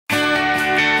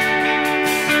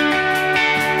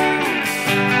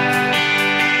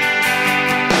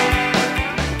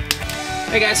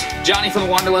Hey guys, Johnny from the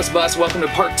Wanderlust bus. Welcome to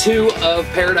part 2 of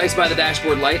Paradise by the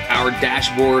Dashboard Light, our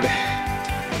dashboard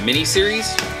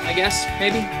mini-series, I guess,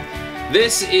 maybe?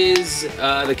 This is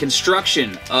the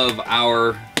construction of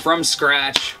our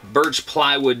from-scratch birch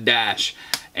plywood dash,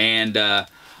 and a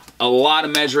lot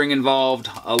of measuring involved,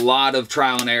 a lot of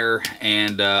trial and error,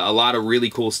 and a lot of really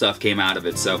cool stuff came out of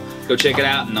it. So go check it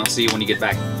out, and I'll see you when you get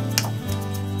back.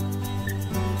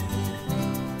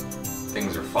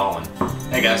 Things are falling.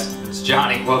 Hey guys, it's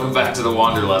Johnny. Welcome back to the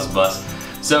Wanderlust bus.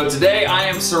 So today I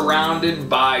am surrounded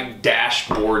by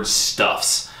dashboard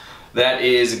stuffs. That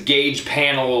is gauge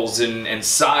panels and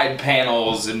side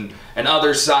panels and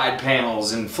other side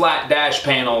panels and flat dash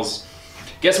panels.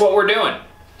 Guess what we're doing?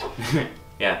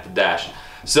 Yeah, the dash.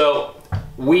 So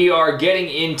we are getting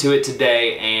into it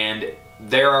today, and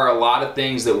there are a lot of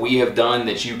things that we have done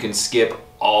that you can skip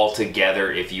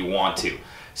altogether if you want to.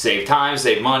 Save time,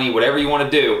 save money, whatever you want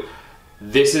to do.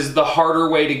 This is the harder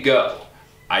way to go.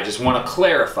 I just want to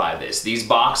clarify this. These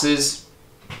boxes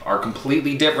are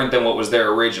completely different than what was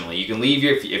there originally. You can leave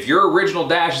your, if your original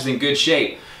dash is in good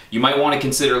shape, you might want to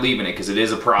consider leaving it because it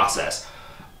is a process.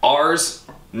 Ours,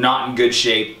 not in good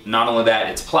shape. Not only that,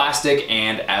 it's plastic,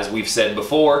 and as we've said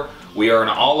before, we are an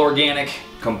all organic,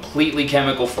 completely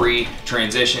chemical free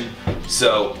transition,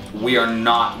 so we are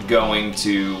not going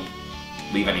to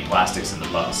leave any plastics in the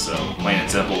bus. So plain and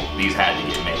simple, these had to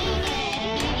get made.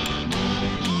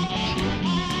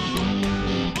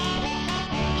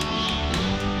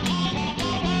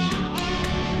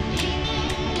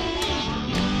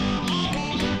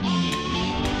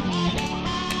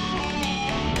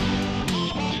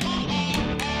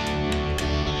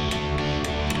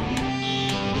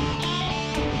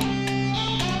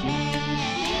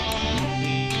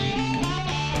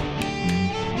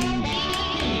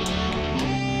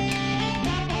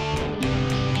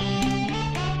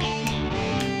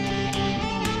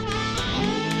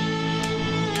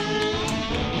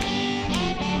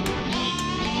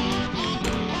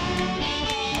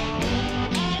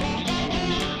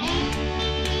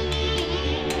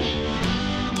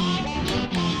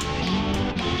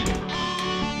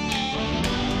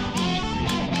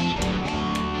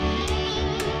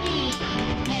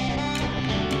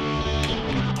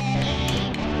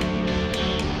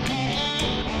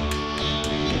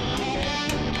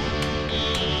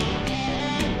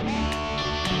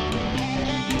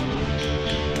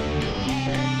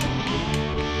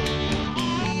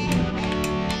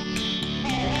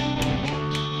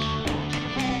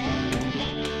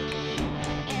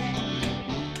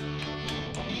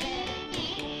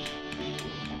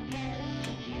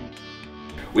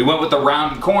 We went with the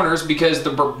rounded corners because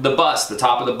the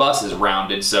top of the bus is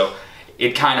rounded, so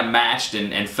it kind of matched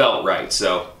and felt right.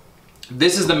 So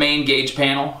this is the main gauge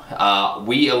panel.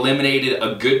 We eliminated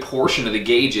a good portion of the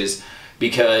gauges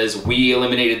because we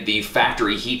eliminated the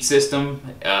factory heat system.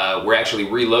 We're actually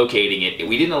relocating it.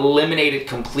 We didn't eliminate it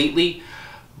completely,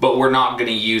 but we're not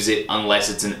going to use it unless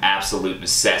it's an absolute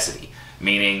necessity.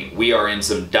 Meaning we are in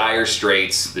some dire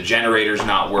straits, the generator's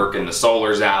not working, the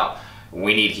solar's out,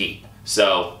 we need heat.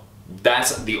 So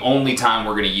that's the only time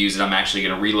we're going to use it. I'm actually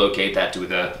going to relocate that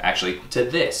to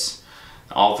this.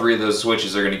 All three of those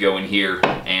switches are going to go in here,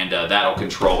 and that'll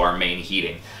control our main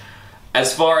heating.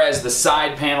 As far as the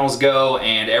side panels go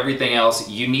and everything else,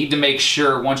 you need to make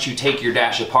sure once you take your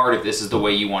dash apart, if this is the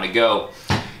way you want to go,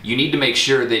 you need to make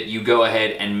sure that you go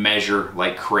ahead and measure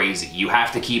like crazy. You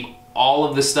have to keep all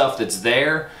of the stuff that's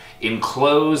there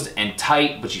enclosed and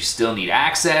tight, but you still need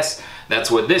access.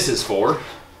 That's what this is for.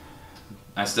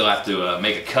 I still have to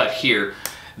make a cut here.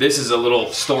 This is a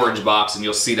little storage box, and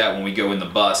you'll see that when we go in the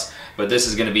bus, but this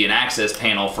is going to be an access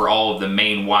panel for all of the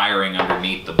main wiring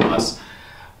underneath the bus.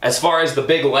 As far as the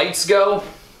big lights go,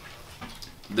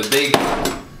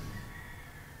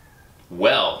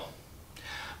 well,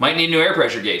 might need a new air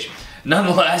pressure gauge.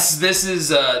 Nonetheless, this is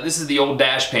the old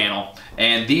dash panel,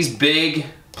 and these big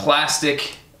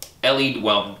plastic LED,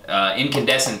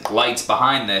 incandescent lights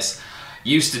behind this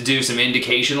used to do some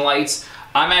indication lights.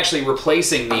 I'm actually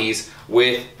replacing these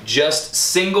with just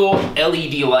single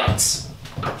LED lights,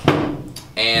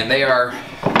 and they are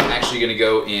actually going to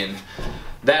go in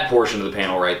that portion of the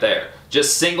panel right there.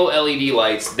 Just single LED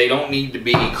lights. They don't need to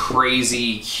be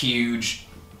crazy, huge,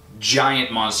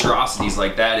 giant monstrosities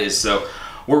like that is, so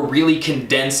we're really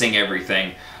condensing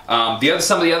everything.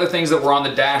 Some of the other things that were on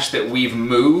the dash that we've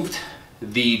moved,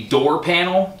 the door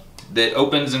panel that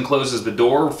opens and closes the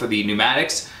door for the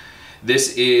pneumatics.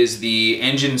 This is the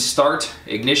engine start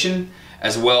ignition,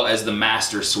 as well as the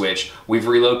master switch. We've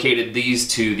relocated these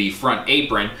to the front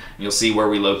apron, and you'll see where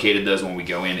we located those when we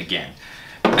go in again.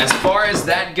 As far as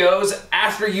that goes,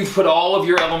 after you've put all of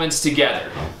your elements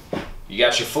together, you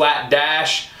got your flat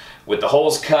dash with the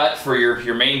holes cut for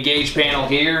your main gauge panel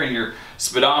here and your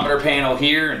speedometer panel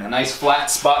here and a nice flat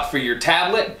spot for your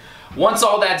tablet. Once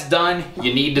all that's done,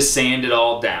 you need to sand it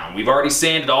all down. We've already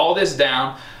sanded all this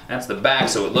down. That's the back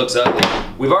so it looks ugly.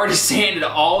 We've already sanded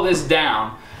all this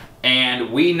down,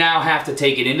 and we now have to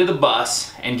take it into the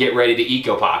bus and get ready to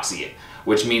epoxy it,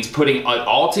 which means putting it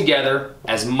all together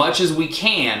as much as we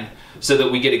can so that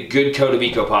we get a good coat of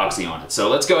epoxy on it. So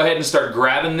let's go ahead and start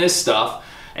grabbing this stuff,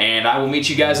 and I will meet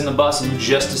you guys in the bus in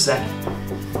just a second.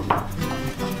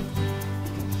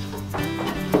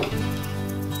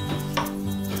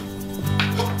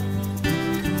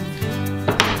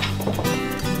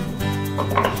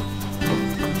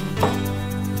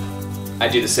 I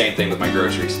do the same thing with my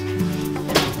groceries.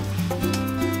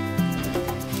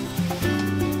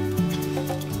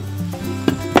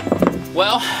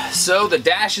 Well, so the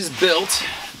dash is built.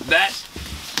 That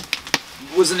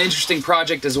was an interesting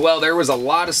project as well. There was a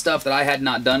lot of stuff that I had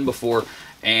not done before,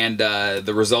 and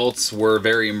the results were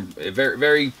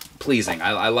very pleasing.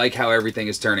 I like how everything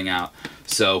is turning out.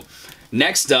 So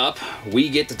next up, we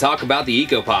get to talk about the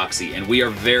epoxy, and we are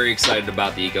very excited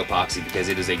about the epoxy because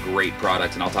it is a great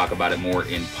product, and I'll talk about it more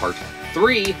in part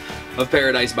 3 of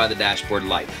Paradise by the Dashboard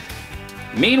Light.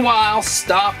 Meanwhile,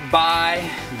 stop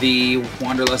by the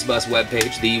Wanderlust Bus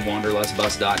webpage,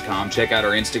 thewanderlustbus.com. Check out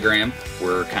our Instagram.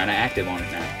 We're kind of active on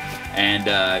it now. And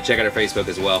check out our Facebook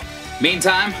as well.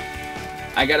 Meantime,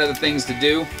 I got other things to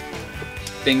do,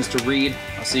 things to read.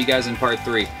 I'll see you guys in part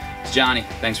 3. It's Johnny.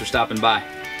 Thanks for stopping by.